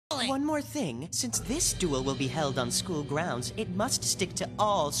dueling! One more thing. Since this duel will be held on school grounds, it must stick to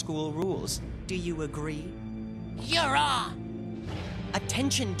all school rules. Do you agree? You're on!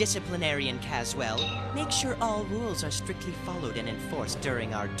 Attention, disciplinarian Caswell. Make sure all rules are strictly followed and enforced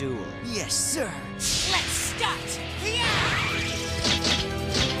during our duel. Yes, sir. Let's start! Yeah!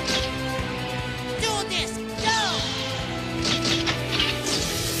 Do this! Go!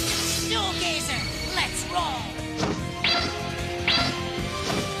 Duel Gazer, let's roll!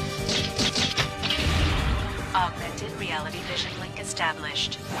 Augmented reality vision link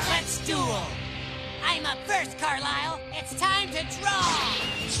established. Let's duel! I'm up first, Carlyle. It's time to draw!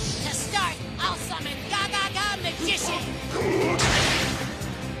 To start, I'll summon Ga-Ga-Ga Magician!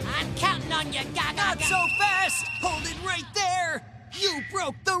 I'm counting on you, Ga-Ga-Ga! Not so fast! Hold it right there! You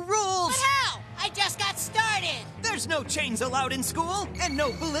broke the rules! But how? I just got started! There's no chains allowed in school, and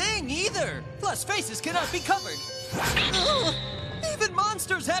no bling either! Plus, faces cannot be covered! Ugh, even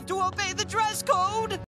monsters have to obey the dress code!